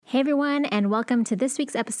Hey everyone, and welcome to this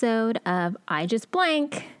week's episode of I Just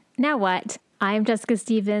Blank. Now what? I'm Jessica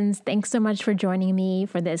Stevens. Thanks so much for joining me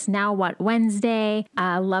for this Now What Wednesday.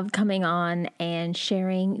 I love coming on and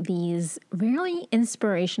sharing these really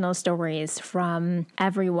inspirational stories from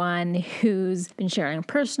everyone who's been sharing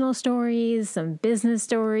personal stories, some business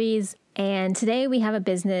stories. And today we have a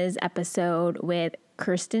business episode with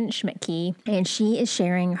Kirsten Schmidtke, and she is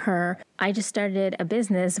sharing her I just started a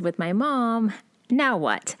business with my mom. Now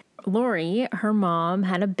what? Lori, her mom,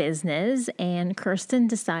 had a business, and Kirsten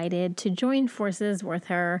decided to join forces with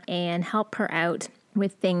her and help her out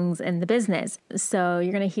with things in the business. So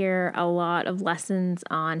you're going to hear a lot of lessons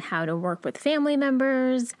on how to work with family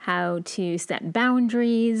members, how to set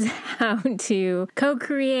boundaries, how to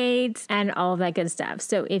co-create, and all of that good stuff.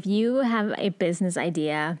 So if you have a business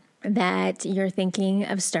idea that you're thinking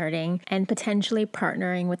of starting and potentially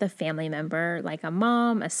partnering with a family member like a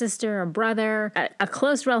mom, a sister, a brother, a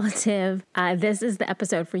close relative, this is the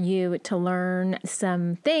episode for you to learn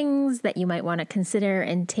some things that you might want to consider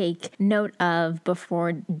and take note of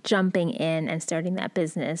before jumping in and starting that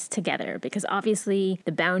business together. Because obviously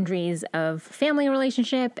the boundaries of family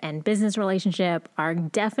relationship and business relationship are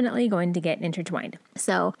definitely going to get intertwined.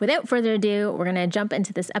 So without further ado, we're going to jump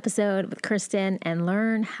into this episode with Kirsten and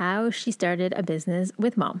learn how she started a business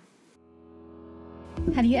with mom.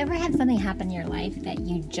 Have you ever had something happen in your life that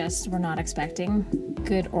you just were not expecting,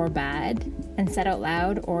 good or bad, and said out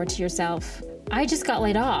loud or to yourself, I just got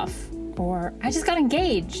laid off, or I just got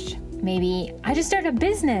engaged, maybe I just started a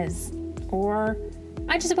business, or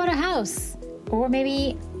I just bought a house, or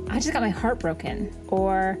maybe I just got my heart broken,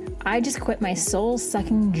 or I just quit my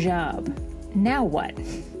soul-sucking job. Now what?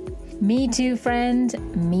 Me too, friend,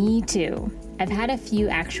 me too. I've had a few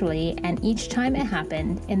actually, and each time it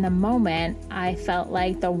happened, in the moment, I felt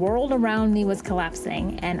like the world around me was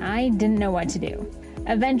collapsing and I didn't know what to do.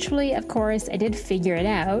 Eventually, of course, I did figure it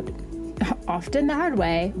out, often the hard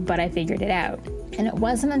way, but I figured it out. And it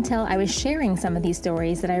wasn't until I was sharing some of these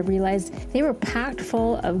stories that I realized they were packed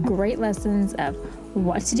full of great lessons of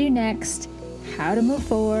what to do next, how to move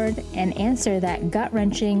forward, and answer that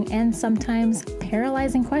gut-wrenching and sometimes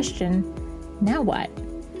paralyzing question, now what?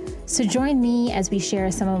 So join me as we share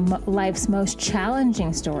some of life's most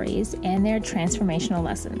challenging stories and their transformational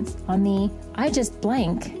lessons on the I Just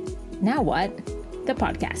Blank, Now What? The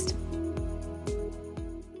podcast.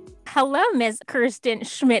 Hello, Ms. Kirsten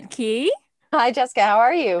Schmidtke. Hi, Jessica. How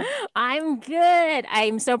are you? I'm good.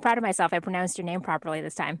 I'm so proud of myself. I pronounced your name properly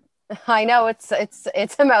this time. I know it's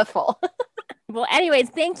a mouthful. Well, anyways,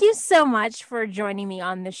 thank you so much for joining me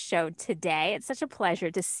on the show today. It's such a pleasure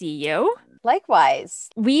to see you. Likewise.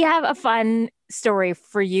 We have a fun story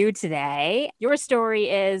for you today. Your story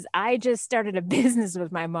is, I just started a business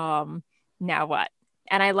with my mom. Now what?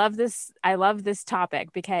 And I love this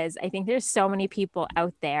topic because I think there's so many people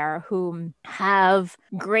out there who have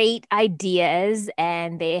great ideas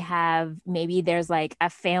and they have, maybe there's like a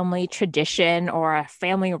family tradition or a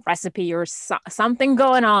family recipe or something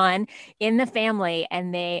going on in the family.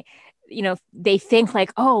 And they think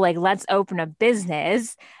like, oh, like let's open a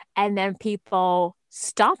business. And then people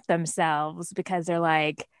stop themselves because they're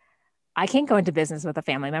like, I can't go into business with a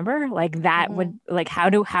family member. Like that would like, how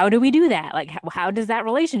do we do that? Like, how does that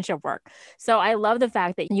relationship work? So I love the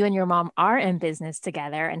fact that you and your mom are in business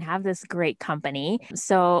together and have this great company.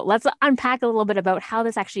 So let's unpack a little bit about how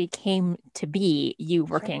this actually came to be, you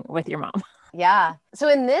working with your mom. Yeah. So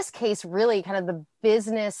in this case, really kind of the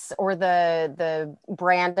business or the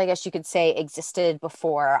brand, I guess you could say, existed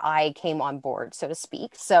before I came on board, so to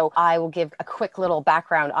speak. So I will give a quick little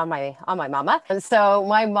background on my mama. And so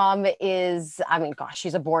my mom is,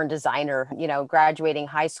 she's a born designer, graduating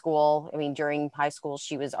high school. During high school,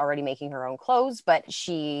 she was already making her own clothes, but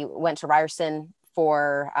she went to Ryerson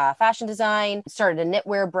for fashion design, started a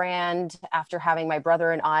knitwear brand after having my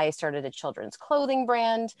brother and I started a children's clothing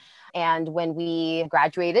brand. And when we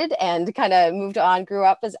graduated and kind of moved on, grew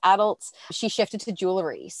up as adults, she shifted to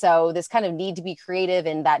jewelry. So this kind of need to be creative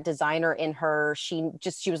and that designer in her, she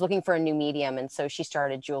was looking for a new medium. And so she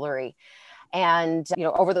started jewelry. And,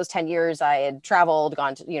 over those 10 years, I had traveled,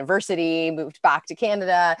 gone to university, moved back to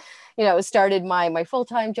Canada, started my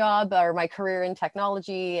full-time job or my career in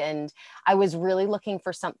technology. And I was really looking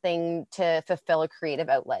for something to fulfill a creative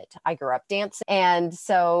outlet. I grew up dancing. And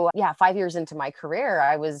so, 5 years into my career,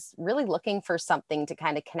 I was really looking for something to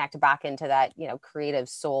kind of connect back into that, creative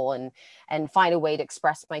soul and find a way to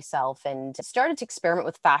express myself, and started to experiment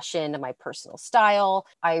with fashion and my personal style.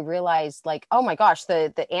 I realized like, oh my gosh,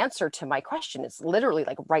 the answer to my question is literally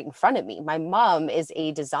like right in front of me. My mom is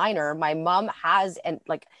a designer. My mom has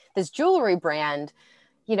this jewelry brand,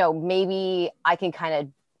 maybe I can kind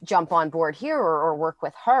of jump on board here or work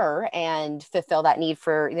with her and fulfill that need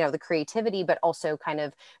for, the creativity, but also kind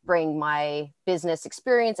of bring my business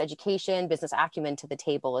experience, education, business acumen to the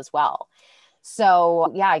table as well.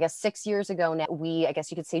 So yeah, I guess 6 years ago now, I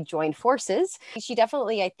guess you could say, joined forces. She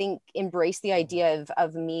definitely, I think, embraced the idea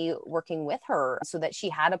of me working with her so that she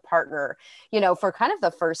had a partner, for kind of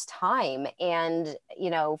the first time. And,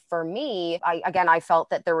 for me, I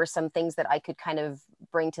felt that there were some things that I could kind of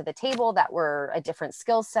bring to the table that were a different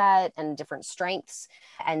skill set and different strengths.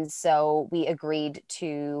 And so we agreed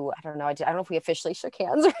to, I don't know if we officially shook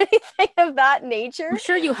hands or anything of that nature. I'm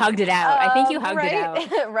sure you hugged it out. I think you hugged it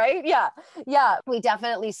out. Right? Yeah, we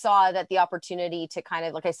definitely saw that the opportunity to kind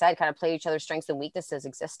of, like I said, kind of play each other's strengths and weaknesses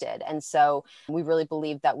existed. And so we really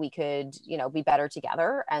believed that we could, be better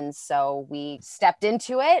together. And so we stepped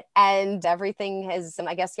into it, and everything has,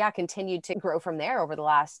 I guess, continued to grow from there over the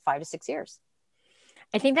last 5 to 6 years.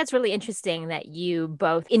 I think that's really interesting that you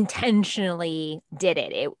both intentionally did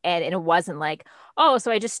it. And it wasn't like, oh,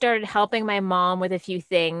 so I just started helping my mom with a few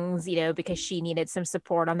things, because she needed some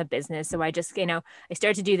support on the business. So I just, I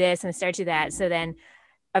started to do this and I started to do that. So then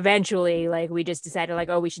eventually, like, we just decided, like,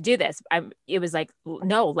 oh, we should do this. It was like,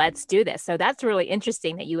 no, let's do this. So that's really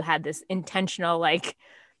interesting that you had this intentional, like,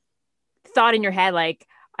 thought in your head, like,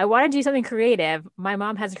 I want to do something creative. My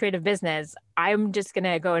mom has a creative business. I'm just going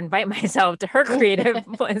to go invite myself to her creative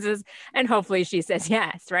places, and hopefully she says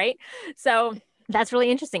yes, right? So that's really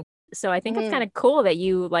interesting. So I think it's kind of cool that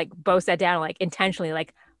you, like, both sat down, like, intentionally,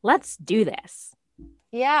 like, let's do this.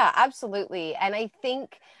 Yeah, absolutely. And I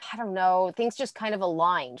think, I don't know, things just kind of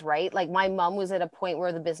aligned, right? Like, my mom was at a point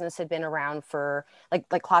where the business had been around for, like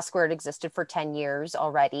Class Squared existed for 10 years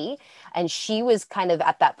already. And she was kind of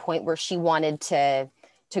at that point where she wanted to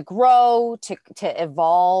grow, to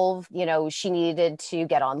evolve. She needed to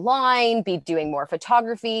get online, be doing more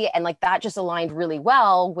photography. And, like, that just aligned really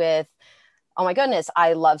well with, oh my goodness,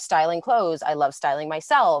 I love styling clothes. I love styling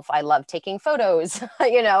myself. I love taking photos.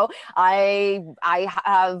 I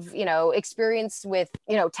have, experience with,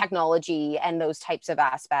 technology and those types of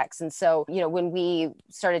aspects. And so, when we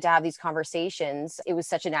started to have these conversations, it was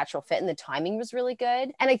such a natural fit, and the timing was really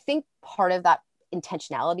good. And I think part of that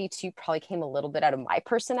intentionality too probably came a little bit out of my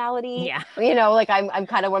personality. Yeah. Like, I'm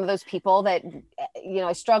kind of one of those people that,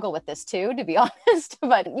 I struggle with this too, to be honest,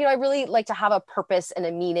 but, I really like to have a purpose and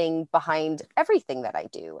a meaning behind everything that I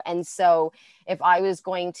do. And so if I was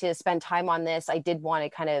going to spend time on this, I did want to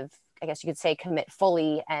kind of, I guess you could say, commit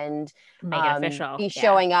fully and make it official. Be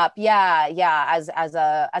showing up. Yeah. As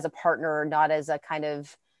a partner, not as a kind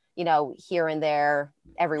of, here and there,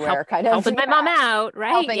 everywhere, kind of helping my mom out,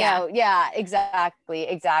 right? Helping out. Yeah, exactly.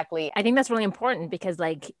 I think that's really important because,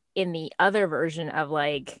 like, in the other version of,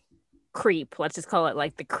 like, creep, let's just call it,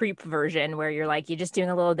 like, the creep version, where you're like, you're just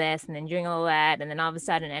doing a little this and then doing a little that, and then all of a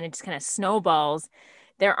sudden, and it just kind of snowballs.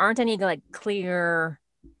 There aren't any, like, clear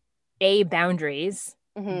boundaries,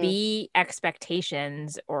 B,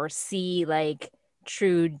 expectations, or C, like,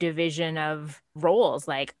 true division of roles.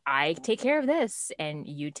 Like, I take care of this and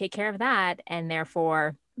you take care of that, and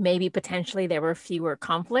therefore maybe potentially there were fewer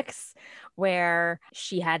conflicts where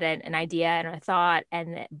she had an idea and a thought,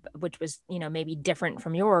 and which was, maybe different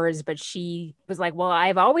from yours, but she was like, well,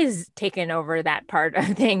 I've always taken over that part of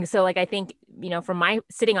things. So, like, I think, from my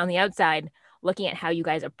sitting on the outside looking at how you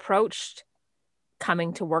guys approached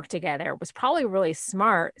coming to work together was probably really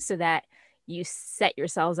smart, so that you set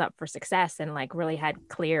yourselves up for success and, like, really had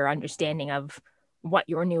clear understanding of what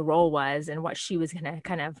your new role was and what she was going to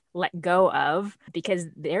kind of let go of, because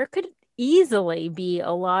there could easily be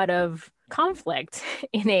a lot of conflict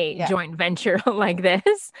in a joint venture like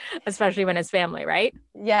this, especially when it's family, right?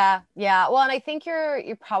 Yeah. Well, and I think you're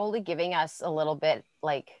probably giving us a little bit,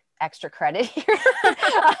 like, extra credit here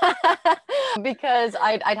because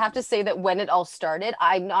I'd have to say that when it all started,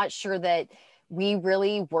 I'm not sure that we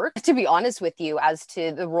really worked, to be honest with you, as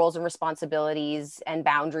to the roles and responsibilities and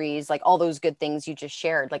boundaries, like all those good things you just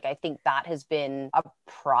shared. Like, I think that has been a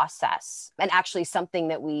process, and actually something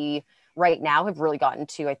that we right now have really gotten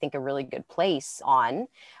to, I think, a really good place on.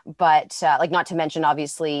 But like, not to mention,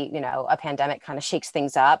 obviously, a pandemic kind of shakes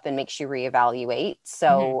things up and makes you reevaluate.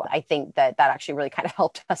 So I think that actually really kind of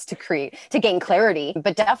helped us to gain clarity.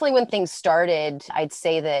 But definitely when things started, I'd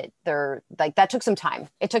say that that took some time.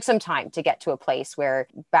 It took some time to get to a place where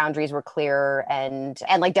boundaries were clear and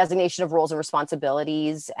like designation of roles and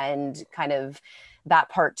responsibilities and kind of that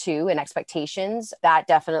part too, and expectations. That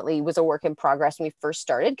definitely was a work in progress when we first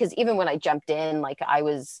started, because even when I jumped in, like, I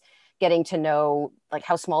was getting to know, like,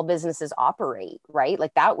 how small businesses operate, right?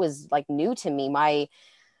 Like, that was, like, new to me.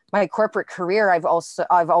 my corporate career, I've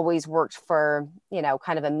always worked for,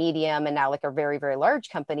 kind of a medium and now like a very, very large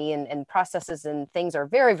company, and processes and things are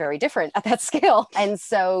very, very different at that scale. And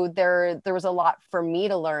so there was a lot for me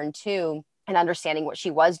to learn too, and understanding what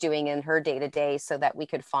she was doing in her day to day so that we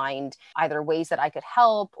could find either ways that I could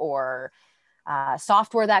help, or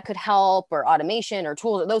software that could help, or automation or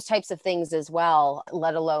tools, those types of things as well,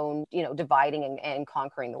 let alone, dividing and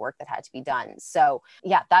conquering the work that had to be done. So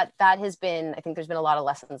yeah, that has been, I think there's been a lot of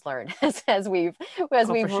lessons learned as we've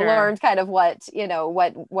learned kind of what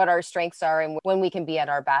our strengths are and when we can be at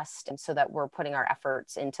our best, and so that we're putting our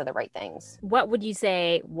efforts into the right things. What would you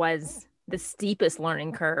say was the steepest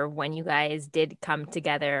learning curve when you guys did come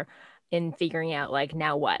together in figuring out like,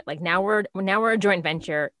 now what? Like now we're a joint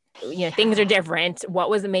venture. Things are different. What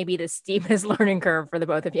was maybe the steepest learning curve for the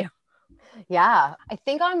both of you? Yeah, I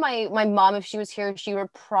think on my mom, if she was here, she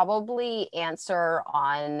would probably answer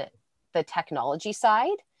on the technology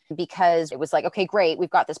side, because it was like, okay, great, we've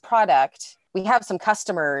got this product, we have some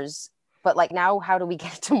customers, but like now how do we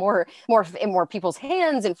get to more in more people's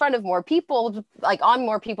hands, in front of more people, like on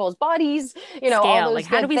more people's bodies, scale. All those like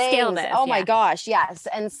how do we scale this? Oh my gosh, yes.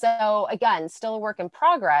 And so again, still a work in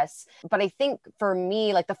progress, but I think for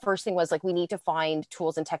me, like the first thing was like, we need to find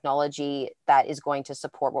tools and technology that is going to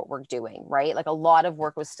support what we're doing, right? Like a lot of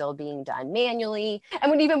work was still being done manually,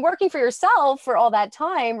 and when you've been working for yourself for all that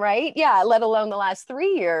time, right? Yeah, let alone the last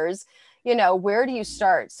 3 years, where do you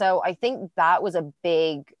start? So I think that was a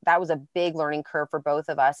big learning curve for both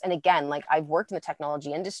of us. And again, like I've worked in the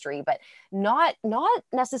technology industry, but not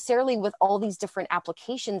necessarily with all these different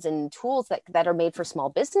applications and tools that are made for small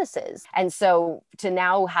businesses. And so to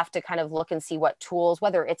now have to kind of look and see what tools,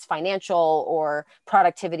 whether it's financial or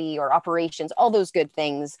productivity or operations, all those good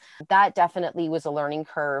things, that definitely was a learning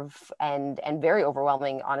curve, and very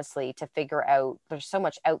overwhelming, honestly, to figure out. There's so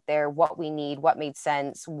much out there, what we need, what made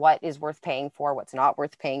sense, what is worth paying for, what's not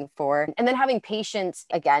worth paying for. And then having patience,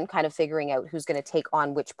 again, kind of figuring out who's going to take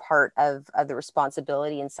on which part of the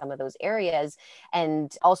responsibility in some of those areas.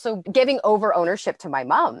 And also giving over ownership to my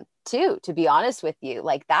mom too, to be honest with you.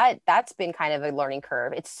 Like that's been kind of a learning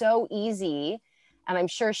curve. It's so easy. And I'm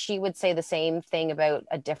sure she would say the same thing about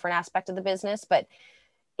a different aspect of the business, but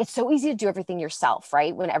it's so easy to do everything yourself,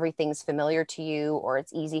 right? When everything's familiar to you or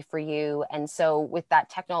it's easy for you. And so with that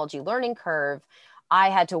technology learning curve, I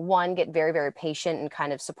had to, one, get very, very patient and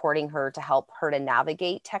kind of supporting her to help her to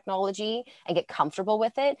navigate technology and get comfortable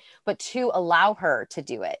with it, but two, allow her to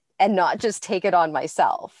do it and not just take it on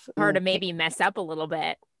myself. Her to maybe mess up a little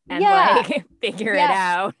bit and like figure it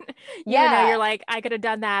out. Even though you're like, I could have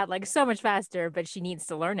done that like so much faster, but she needs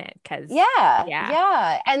to learn it because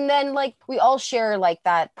and then like we all share like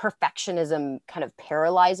that perfectionism kind of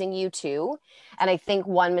paralyzing you too. And I think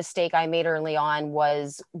one mistake I made early on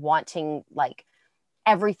was wanting like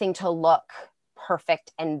everything to look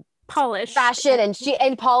perfect and polished, fashion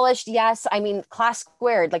and polished. Yes. I mean, class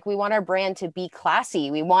squared. Like we want our brand to be classy.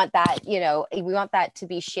 We want that, we want that to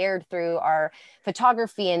be shared through our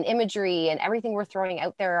photography and imagery and everything we're throwing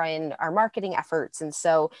out there in our marketing efforts. And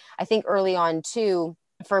so I think early on too,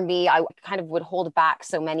 for me, I kind of would hold back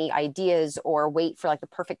so many ideas or wait for like the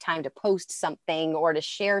perfect time to post something or to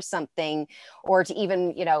share something or to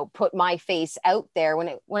even, put my face out there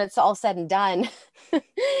when it's all said and done. I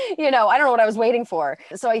don't know what I was waiting for.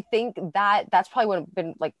 So I think that's probably what has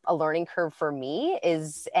been like a learning curve for me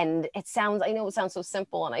and I know it sounds so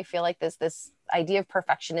simple. And I feel like this idea of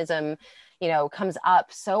perfectionism comes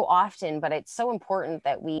up so often, but it's so important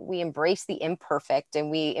that we embrace the imperfect and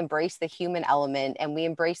we embrace the human element and we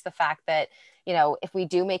embrace the fact that, if we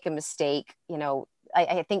do make a mistake,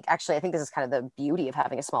 I think this is kind of the beauty of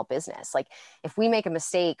having a small business. Like if we make a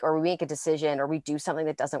mistake or we make a decision or we do something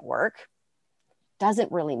that doesn't work,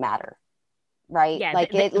 doesn't really matter. Right. Yeah.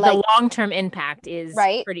 Like the long-term impact is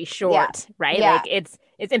pretty short, right? Yeah. Like it's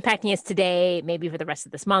impacting us today, maybe for the rest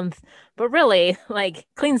of this month, but really like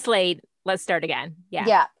clean slate. Let's start again. Yeah.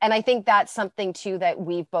 Yeah. And I think that's something too that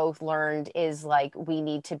we've both learned is like we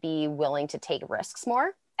need to be willing to take risks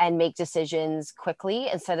more and make decisions quickly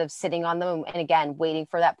instead of sitting on them and again waiting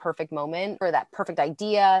for that perfect moment or that perfect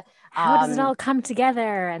idea. How does it all come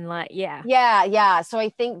together? And so I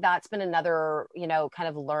think that's been another kind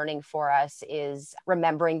of learning for us is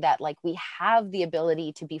remembering that like we have the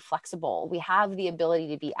ability to be flexible, we have the ability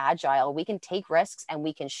to be agile, we can take risks and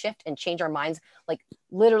we can shift and change our minds like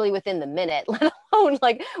literally within the minute, let alone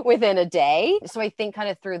like within a day. So I think kind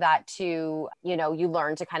of through that too, you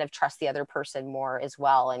learn to kind of trust the other person more as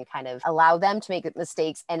well and kind of allow them to make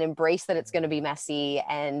mistakes and embrace that it's going to be messy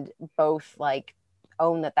and both like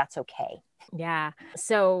own that that's okay. Yeah.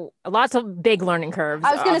 So lots of big learning curves,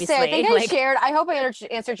 I was going to say, I obviously. think I hope I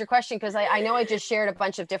answered your question, because I know I just shared a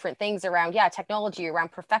bunch of different things around, technology,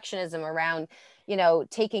 around perfectionism, around,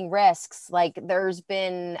 taking risks. Like there's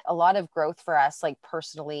been a lot of growth for us, like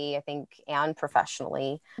personally, I think, and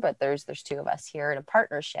professionally, but there's two of us here in a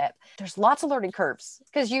partnership. There's lots of learning curves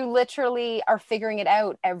because you literally are figuring it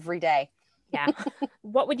out every day. Yeah.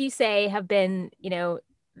 What would you say have been,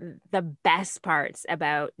 the best parts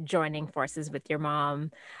about joining forces with your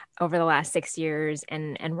mom over the last 6 years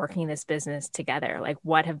and working this business together? Like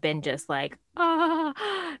what have been just like, oh,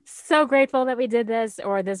 so grateful that we did this,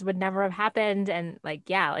 or this would never have happened. And like,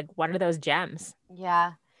 yeah, like what are those gems?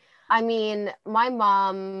 Yeah. I mean, my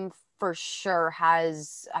mom for sure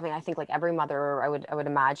has, I think like every mother, I would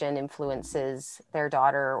imagine, influences their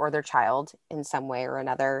daughter or their child in some way or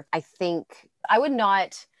another. I think I would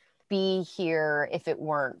not be here if it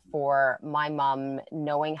weren't for my mom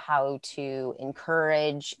knowing how to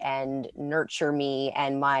encourage and nurture me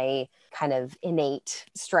and my kind of innate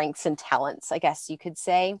strengths and talents, I guess you could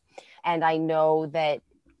say. And I know that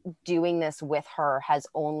doing this with her has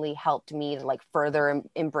only helped me to like further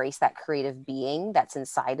embrace that creative being that's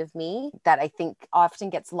inside of me, that I think often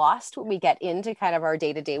gets lost when we get into kind of our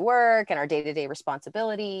day-to-day work and our day-to-day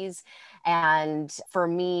responsibilities. And for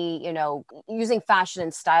me, using fashion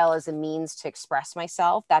and style as a means to express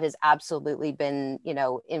myself, that has absolutely been,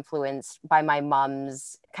 influenced by my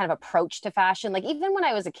mom's kind of approach to fashion. Like even when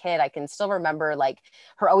I was a kid, I can still remember like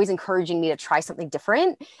her always encouraging me to try something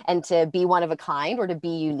different and to be one of a kind, or to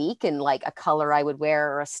be unique in like a color I would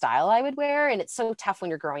wear or a style I would wear. And it's so tough when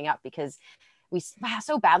you're growing up because we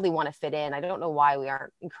so badly want to fit in. I don't know why we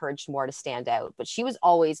aren't encouraged more to stand out, but she was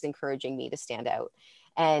always encouraging me to stand out.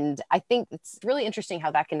 And I think it's really interesting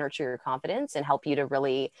how that can nurture your confidence and help you to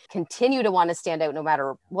really continue to want to stand out no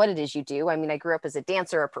matter what it is you do. I mean, I grew up as a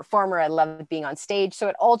dancer, a performer. I loved being on stage. So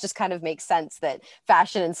it all just kind of makes sense that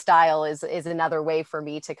fashion and style is another way for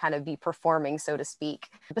me to kind of be performing, so to speak.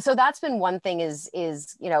 But so that's been one thing is,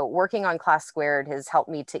 working on Class Squared has helped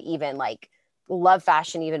me to even like love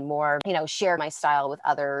fashion even more, share my style with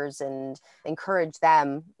others and encourage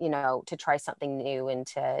them, to try something new and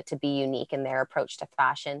to be unique in their approach to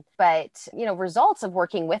fashion. But, results of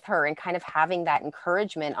working with her and kind of having that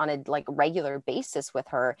encouragement on a like regular basis with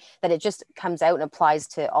her, that it just comes out and applies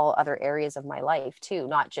to all other areas of my life too,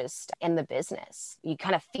 not just in the business. You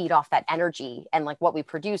kind of feed off that energy, and like what we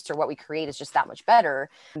produce or what we create is just that much better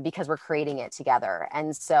because we're creating it together.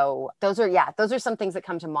 And so those are some things that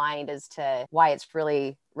come to mind as to why it's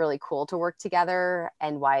really, really cool to work together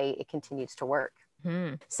and why it continues to work.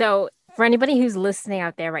 So for anybody who's listening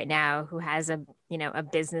out there right now who has a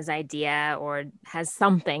business idea or has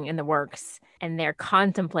something in the works and they're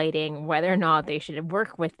contemplating whether or not they should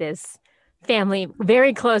work with this family,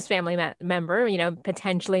 very close family member,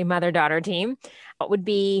 potentially mother-daughter team, what would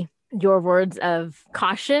be your words of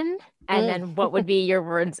caution? And then what would be your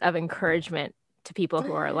words of encouragement to people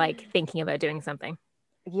who are like thinking about doing something?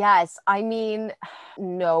 Yes, I mean,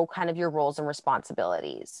 know kind of your roles and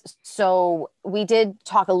responsibilities. So we did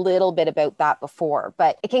talk a little bit about that before,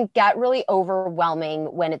 but it can get really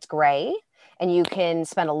overwhelming when it's gray and you can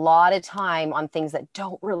spend a lot of time on things that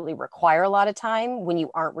don't really require a lot of time when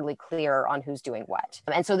you aren't really clear on who's doing what.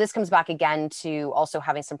 And so this comes back again to also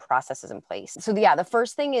having some processes in place. So the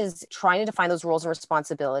first thing is trying to define those roles and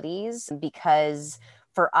responsibilities, because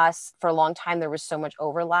for us, for a long time, there was so much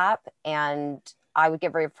overlap, and I would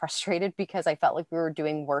get very frustrated because I felt like we were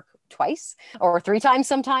doing work twice or three times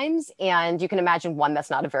sometimes. And you can imagine, one, that's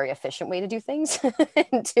not a very efficient way to do things.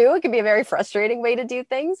 And two, it can be a very frustrating way to do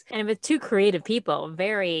things. And with two creative people,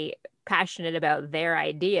 very passionate about their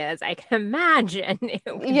ideas, I can imagine it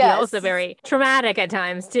could be also very traumatic at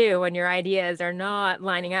times too, when your ideas are not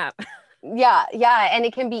lining up. Yeah. And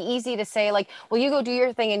it can be easy to say like, well, you go do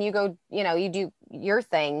your thing and you go, you do your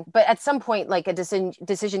thing. But at some point, like a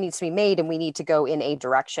decision needs to be made and we need to go in a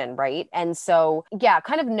direction. Right. And so,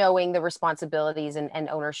 kind of knowing the responsibilities and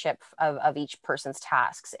ownership of each person's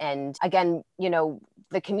tasks. And again,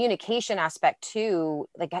 the communication aspect too,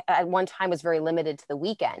 like at one time was very limited to the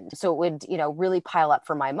weekend. So it would, really pile up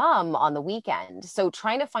for my mom on the weekend. So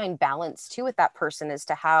trying to find balance too with that person as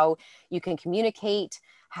to how you can communicate,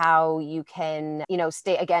 how you can,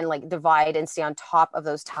 stay again, like divide and stay on top of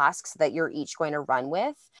those tasks that you're each going to run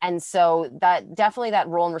with. And so that definitely that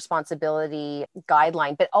role and responsibility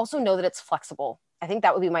guideline, but also know that it's flexible. I think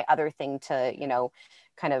that would be my other thing to,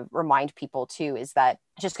 kind of remind people too, is that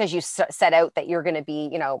just because you set out that you're going to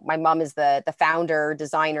be, my mom is the founder,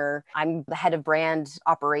 designer, I'm the head of brand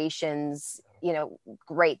operations,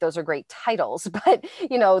 great, those are great titles, but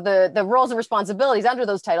the roles and responsibilities under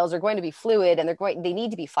those titles are going to be fluid, and they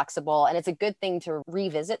need to be flexible. And it's a good thing to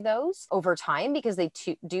revisit those over time, because they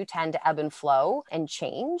do tend to ebb and flow and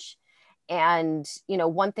change. And,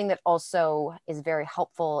 one thing that also is very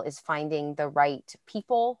helpful is finding the right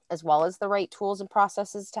people as well as the right tools and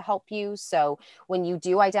processes to help you. So when you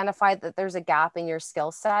do identify that there's a gap in your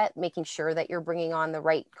skill set, making sure that you're bringing on the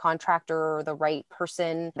right contractor or the right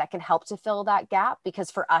person that can help to fill that gap, because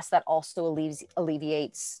for us, that also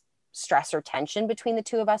alleviates stress or tension between the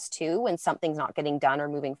two of us too, when something's not getting done or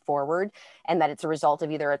moving forward, and that it's a result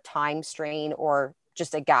of either a time strain or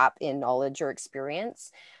just a gap in knowledge or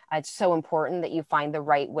experience. It's so important that you find the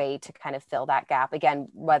right way to kind of fill that gap. Again,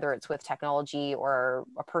 whether it's with technology or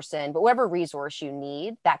a person, but whatever resource you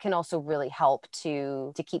need, that can also really help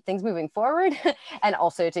to keep things moving forward and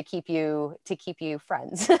also to keep you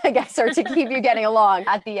friends, I guess, or to keep you getting along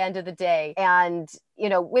at the end of the day. And we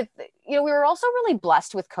were also really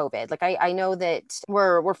blessed with COVID. Like I know that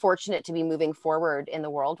we're fortunate to be moving forward in the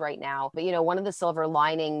world right now. But one of the silver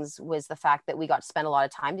linings was the fact that we got to spend a lot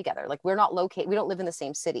of time together. Like we don't live in the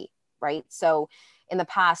same city, right? So in the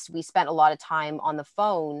past, we spent a lot of time on the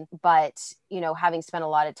phone, but having spent a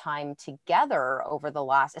lot of time together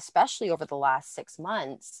especially over the last 6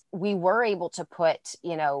 months, we were able to put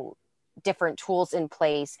different tools in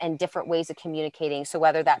place and different ways of communicating. So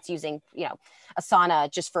whether that's using,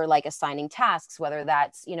 Asana just for like assigning tasks, whether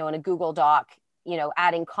that's, in a Google Doc,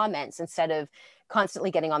 adding comments instead of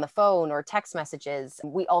constantly getting on the phone or text messages.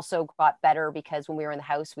 We also got better because when we were in the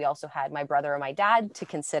house, we also had my brother and my dad to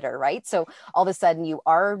consider, right? So all of a sudden you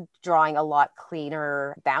are drawing a lot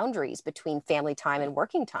cleaner boundaries between family time and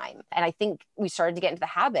working time. And I think we started to get into the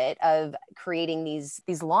habit of creating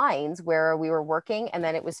these lines where we were working and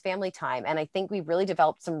then it was family time. And I think we really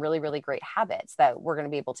developed some really, really great habits that we're going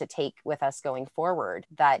to be able to take with us going forward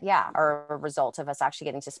that, are a result of us actually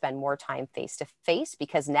getting to spend more time face to face,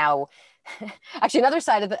 because now actually another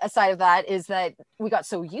side of that is that we got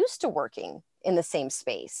so used to working in the same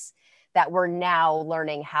space that we're now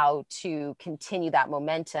learning how to continue that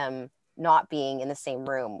momentum, not being in the same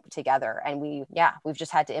room together. And we've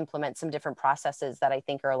just had to implement some different processes that I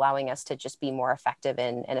think are allowing us to just be more effective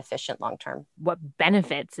and efficient long term. What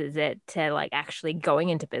benefits is it to like actually going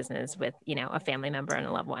into business with, a family member and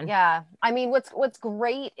a loved one? Yeah. I mean, what's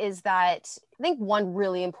great is that I think one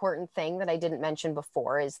really important thing that I didn't mention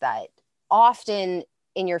before is that often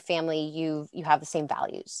in your family, you have the same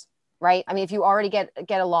values, right? I mean, if you already get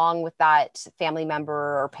along with that family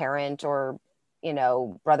member or parent or,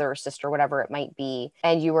 brother or sister, whatever it might be,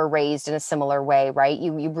 and you were raised in a similar way, right?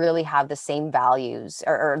 You really have the same values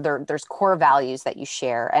or there's core values that you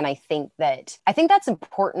share. And I think that's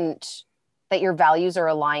important, that your values are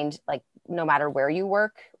aligned, like no matter where you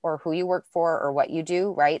work or who you work for or what you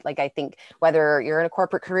do, right? Like I think whether you're in a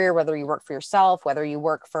corporate career, whether you work for yourself, whether you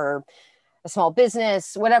work for a small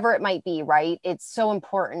business, whatever it might be, right? It's so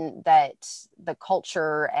important that the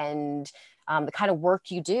culture and the kind of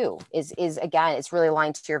work you do is again, it's really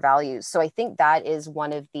aligned to your values. So I think that is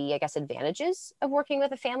one of the, I guess, advantages of working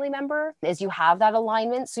with a family member is you have that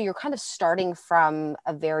alignment. So you're kind of starting from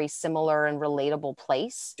a very similar and relatable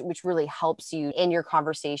place, which really helps you in your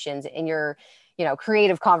conversations, in your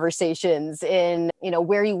creative conversations, in,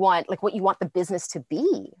 where you want, like what you want the business to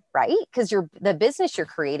be, right? Because the business you're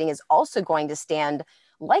creating is also going to stand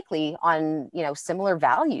likely on, similar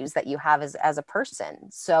values that you have as a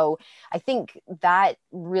person. So I think that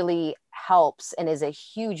really helps and is a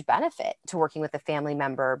huge benefit to working with a family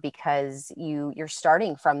member, because you're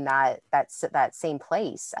starting from that same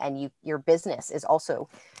place, and your business is also,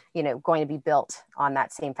 going to be built on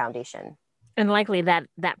that same foundation. And likely that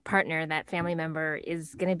partner, that family member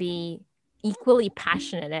is going to be equally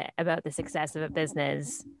passionate about the success of a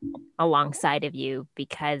business alongside of you,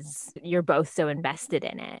 because you're both so invested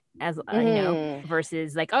in it, as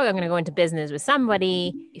versus like, oh, I'm going to go into business with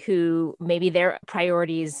somebody who maybe their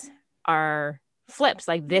priorities are flips,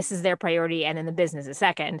 like this is their priority and then the business is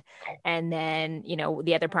second, and then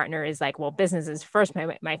the other partner is like, well, business is first,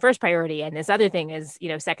 my first priority, and this other thing is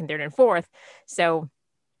second, third, and fourth. So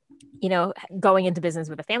going into business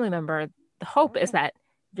with a family member, the hope is that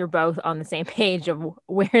you're both on the same page of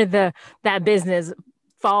where that business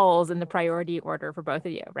falls in the priority order for both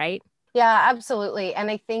of you, right? Yeah, absolutely. And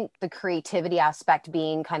I think the creativity aspect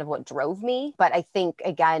being kind of what drove me. But I think,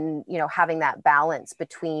 again, having that balance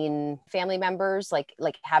between family members, like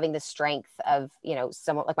having the strength of,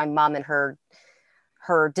 someone like my mom and her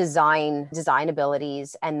her design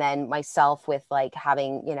abilities, and then myself with like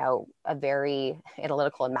having, you know, a very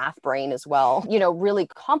analytical and math brain as well, you know, really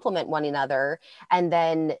complement one another. And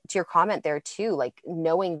then to your comment there too, like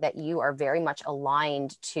knowing that you are very much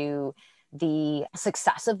aligned to the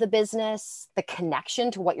success of the business, the connection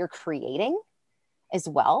to what you're creating as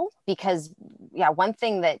well. Because yeah, one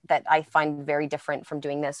thing that I find very different from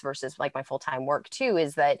doing this versus like my full-time work too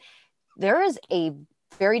is that there is a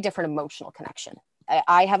very different emotional connection.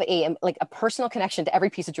 I have a like a personal connection to every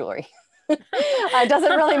piece of jewelry. It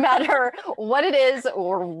doesn't really matter what it is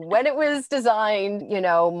or when it was designed. You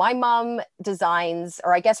know, my mom designs,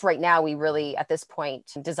 or I guess right now we really at this point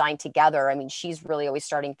design together. I mean, she's really always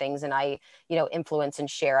starting things and I, you know, influence and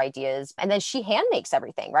share ideas. And then she hand makes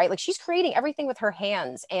everything, right? Like she's creating everything with her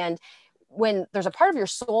hands. And when there's a part of your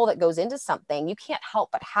soul that goes into something, you can't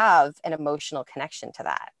help but have an emotional connection to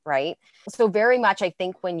that, right? So very much, I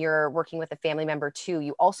think when you're working with a family member too,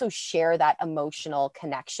 you also share that emotional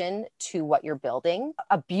connection to what you're building.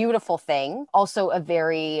 A beautiful thing, also a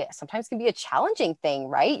very, sometimes can be a challenging thing,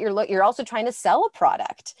 right? You're also trying to sell a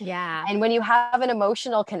product. Yeah. And when you have an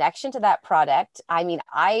emotional connection to that product, I mean,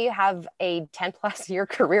 I have a 10 plus year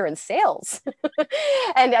career in sales.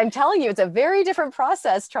 And I'm telling you, it's a very different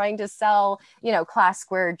process trying to sell, you know, class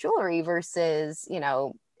square jewelry versus, you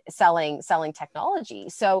know, selling technology.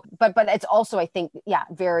 So, but it's also, I think, yeah,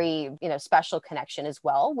 very, you know, special connection as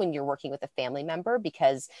well when you're working with a family member,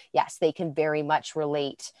 because yes, they can very much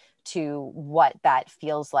relate to what that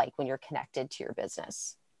feels like when you're connected to your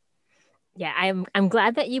business. Yeah, I'm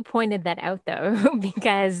glad that you pointed that out though,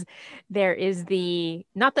 because there is the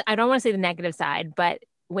not that I don't want to say the negative side, but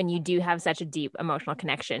when you do have such a deep emotional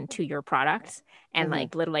connection to your products and Mm-hmm.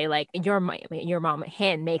 like literally like your mom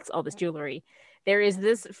hand makes all this jewelry, there is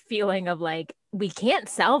this feeling of like we can't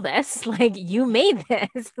sell this, like you made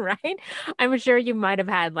this, right? I'm sure you might have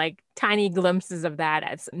had like tiny glimpses of that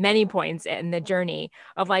at many points in the journey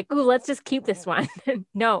of like, oh, let's just keep this one.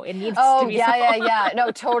 No, it needs to Oh, be yeah, sold. yeah, yeah.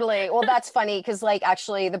 No, totally. Well, that's funny because, like,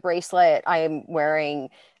 actually, the bracelet I'm wearing,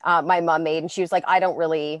 my mom made, and she was like, I don't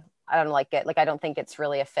like it. Like, I don't think it's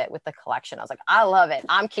really a fit with the collection. I was like, I love it.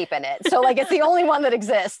 I'm keeping it. So, like, it's the only one that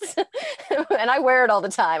exists. And I wear it all the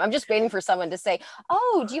time. I'm just waiting for someone to say,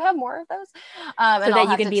 oh, do you have more of those? So And I'll that you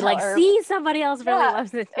have can to be tell like, her, see, somebody else really yeah,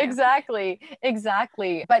 loves it too.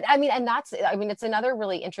 exactly. But I mean, and that's, I mean, it's another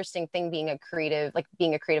really interesting thing being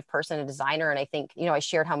being a creative person, a designer. And I think, you know, I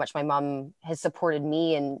shared how much my mom has supported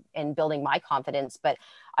me in building my confidence. But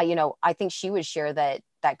you know, I think she would share that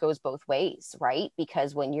that goes both ways, right?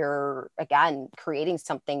 Because when you're, again, creating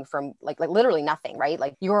something from like literally nothing, right?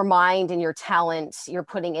 Like your mind and your talent, you're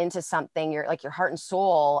putting into something, you're like your heart and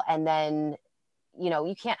soul. And then, you know,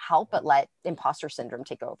 you can't help but let imposter syndrome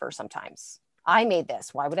take over sometimes. I made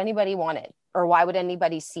this. Why would anybody want it? Or why would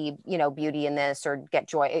anybody see, you know, beauty in this or get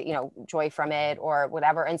joy, you know, joy from it or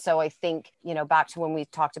whatever? And so I think, you know, back to when we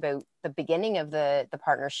talked about the beginning of the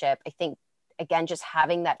partnership, I think again, just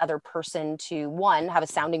having that other person to one, have a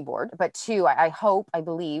sounding board, but two, I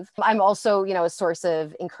believe I'm also, you know, a source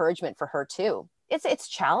of encouragement for her too. It's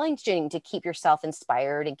challenging to keep yourself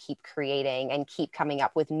inspired and keep creating and keep coming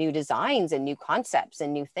up with new designs and new concepts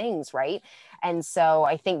and new things, right? And so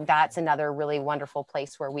I think that's another really wonderful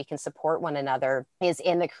place where we can support one another is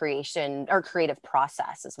in the creation or creative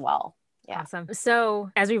process as well. Yeah. Awesome.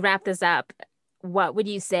 So as we wrap this up, what would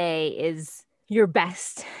you say is your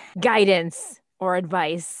best guidance or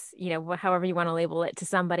advice, you know, however you want to label it, to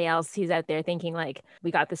somebody else who's out there thinking like, we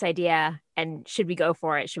got this idea and should we go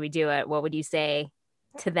for it? Should we do it? What would you say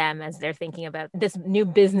to them as they're thinking about this new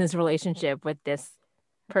business relationship with this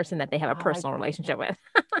person that they have a personal relationship with?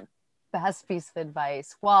 Best piece of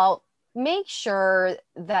advice. Well, make sure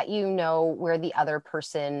that you know where the other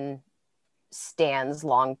person stands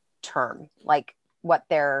long term, like what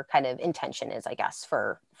their kind of intention is, I guess,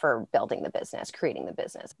 for building the business, creating the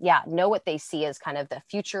business. Yeah, know what they see as kind of the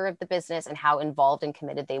future of the business and how involved and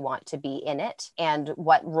committed they want to be in it and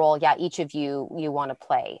what role, yeah, each of you want to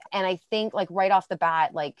play. And I think like right off the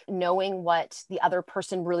bat, like knowing what the other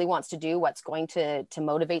person really wants to do, what's going to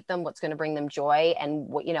motivate them, what's going to bring them joy, and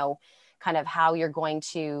what, you know, kind of how you're going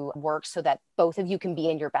to work so that both of you can be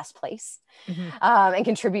in your best place, and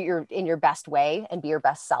contribute in your best way and be your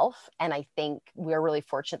best self. And I think we're really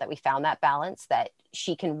fortunate that we found that balance, that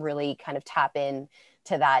she can really kind of tap in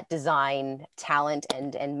to that design talent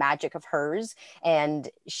and magic of hers. And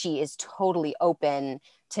she is totally open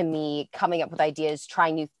to me, coming up with ideas,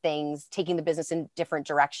 trying new things, taking the business in different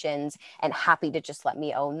directions, and happy to just let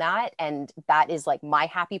me own that. And that is like my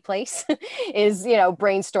happy place is,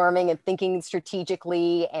 brainstorming and thinking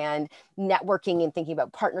strategically and networking and thinking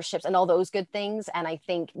about partnerships and all those good things. And I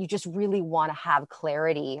think you just really want to have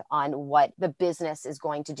clarity on what the business is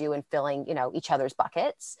going to do and filling, each other's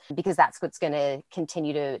buckets, because that's what's going to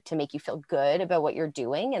continue to make you feel good about what you're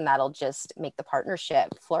doing. And that'll just make the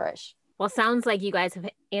partnership flourish. Well, sounds like you guys have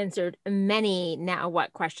answered many now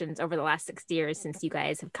what questions over the last 6 years since you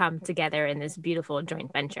guys have come together in this beautiful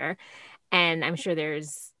joint venture. And I'm sure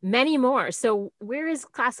there's many more. So where is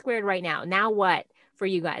Class Squared right now? Now what for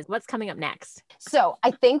you guys? What's coming up next? So I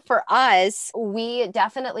think for us, we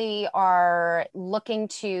definitely are looking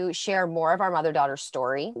to share more of our mother-daughter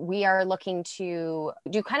story. We are looking to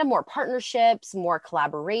do kind of more partnerships, more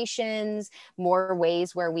collaborations, more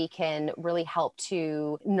ways where we can really help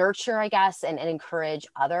to nurture, I guess, and encourage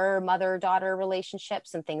other mother-daughter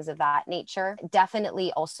relationships and things of that nature.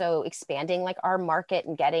 Definitely also expanding like our market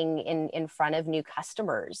and getting in front of new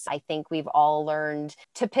customers. I think we've all learned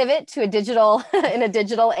to pivot to a digital in a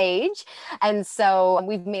digital age. And so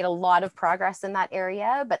we've made a lot of progress in that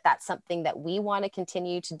area, but that's something that we want to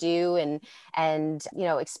continue to do and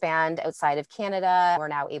expand outside of Canada. We're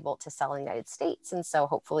now able to sell in the United States. And so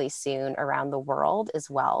hopefully soon around the world as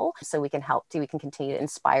well. So we can continue to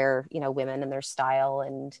inspire, women in their style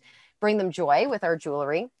and bring them joy with our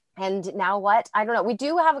jewelry. And now what? I don't know. I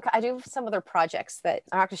do have some other projects that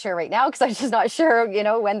I'm not going to share right now because I'm just not sure,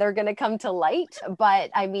 when they're going to come to light.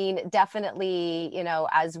 But I mean, definitely,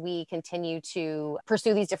 as we continue to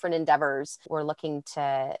pursue these different endeavors, we're looking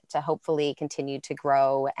to hopefully continue to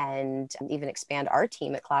grow and even expand our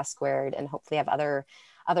team at Class Squared and hopefully have other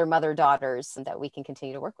mother daughters that we can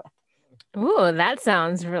continue to work with. Ooh, that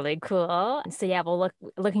sounds really cool. So yeah,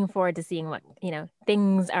 looking forward to seeing what,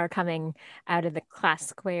 things are coming out of the Class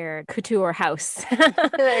Square couture house.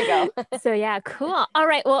 There you go. So yeah, cool. All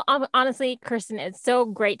right. Well, honestly, Kirsten, it's so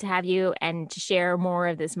great to have you and to share more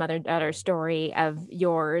of this mother-daughter story of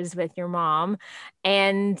yours with your mom.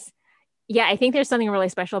 And yeah, I think there's something really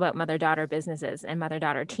special about mother-daughter businesses and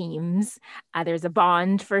mother-daughter teams. There's a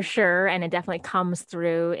bond for sure, and it definitely comes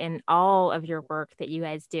through in all of your work that you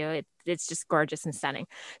guys do. It's just gorgeous and stunning.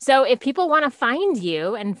 So if people want to find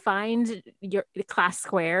you and find your Class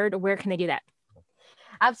Squared, where can they do that?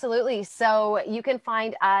 Absolutely. So you can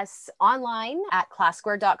find us online at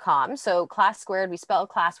classsquared.com. So Class Squared, we spell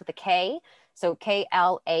class with a K. So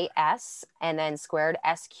KLAS and then squared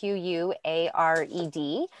SQUARED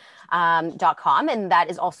 .com. And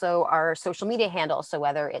that is also our social media handle. So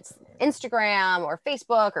whether it's Instagram or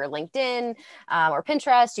Facebook or LinkedIn or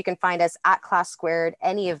Pinterest, you can find us at Class Squared,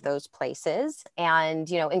 any of those places.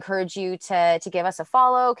 And, encourage you to give us a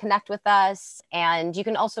follow, connect with us. And you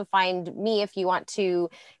can also find me if you want to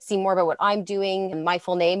see more about what I'm doing. My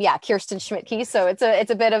full name, Kirsten Schmidtke. So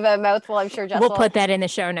it's a bit of a mouthful. I'm sure Jess we'll put that in the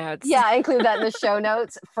show notes. Yeah, include that in the show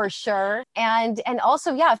notes for sure. And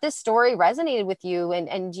also, if this story resonated with you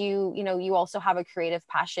and you also have a creative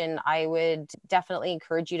passion, I would definitely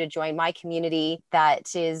encourage you to join my community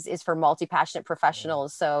that is for multi-passionate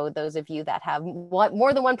professionals. So those of you that have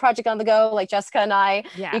more than one project on the go, like Jessica and I,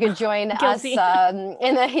 you can join us in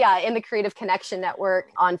the Creative Connection Network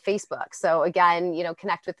on Facebook. So again,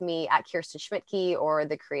 connect with me at Kirsten Schmidtke, or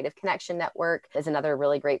the Creative Connection Network is another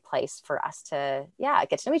really great place for us to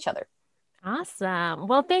get to know each other. Awesome.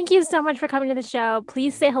 Well, thank you so much for coming to the show.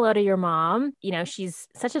 Please say hello to your mom. She's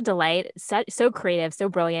such a delight, so creative, so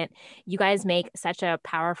brilliant. You guys make such a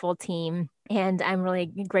powerful team. And I'm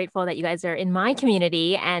really grateful that you guys are in my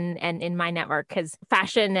community and in my network, because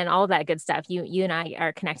fashion and all that good stuff, you and I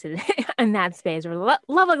are connected in that space. We love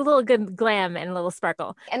a little good glam and a little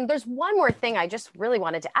sparkle. And there's one more thing I just really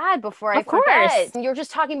wanted to add before I forget. You're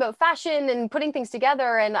just talking about fashion and putting things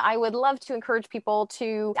together. And I would love to encourage people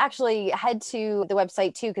to actually head to the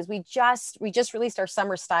website too, because we just released our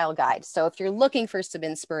summer style guide. So if you're looking for some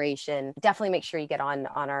inspiration, definitely make sure you get on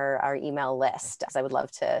our email list, as I would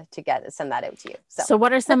love to send that out to you. So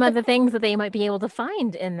what are some of the things that they might be able to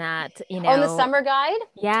find in that, on the summer guide?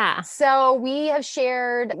 Yeah. So we've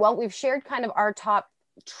shared kind of our top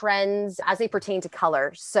trends as they pertain to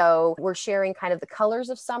color. So we're sharing kind of the colors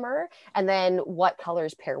of summer, and then what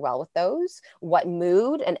colors pair well with those, what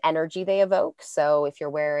mood and energy they evoke. So if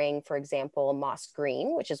you're wearing, for example, moss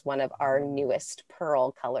green, which is one of our newest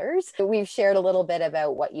pearl colors, we've shared a little bit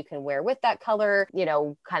about what you can wear with that color,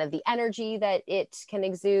 kind of the energy that it can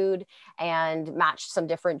exude, and match some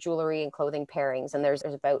different jewelry and clothing pairings. And there's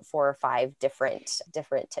about 4 or 5 different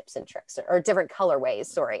tips and tricks, or different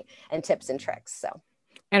colorways, and tips and tricks. So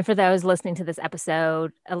And for those listening to this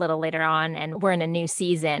episode a little later on, and we're in a new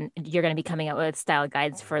season, you're going to be coming out with style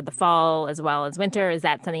guides for the fall as well as winter. Is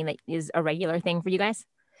that something that is a regular thing for you guys?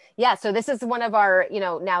 Yeah, so this is one of our,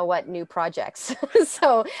 now what new projects.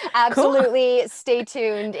 So absolutely cool. Stay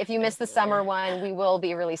tuned. If you missed the summer one, we will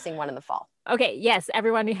be releasing one in the fall. Okay, yes,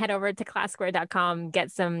 everyone head over to ClassSquare.com,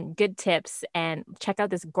 get some good tips, and check out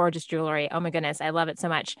this gorgeous jewelry. Oh my goodness, I love it so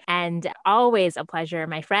much. And always a pleasure,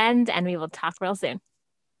 my friend, and we will talk real soon.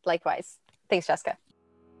 Likewise. Thanks, Jessica.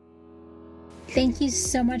 Thank you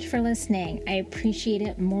so much for listening. I appreciate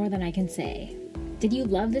it more than I can say. Did you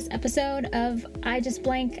love this episode of I Just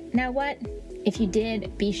Blank, Now What? If you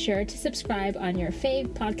did, be sure to subscribe on your fave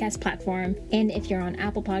podcast platform. And if you're on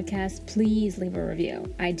Apple Podcasts, please leave a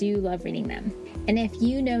review. I do love reading them. And if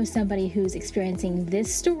you know somebody who's experiencing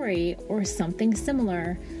this story or something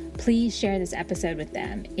similar, please share this episode with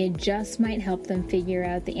them. It just might help them figure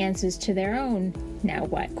out the answers to their own now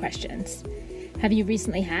what questions. Have you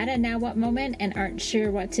recently had a now what moment and aren't sure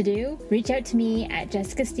what to do? Reach out to me at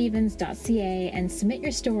jessicastevens.ca and submit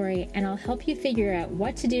your story, and I'll help you figure out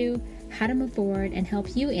what to do, how to move forward, and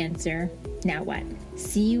help you answer now what.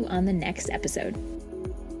 See you on the next episode.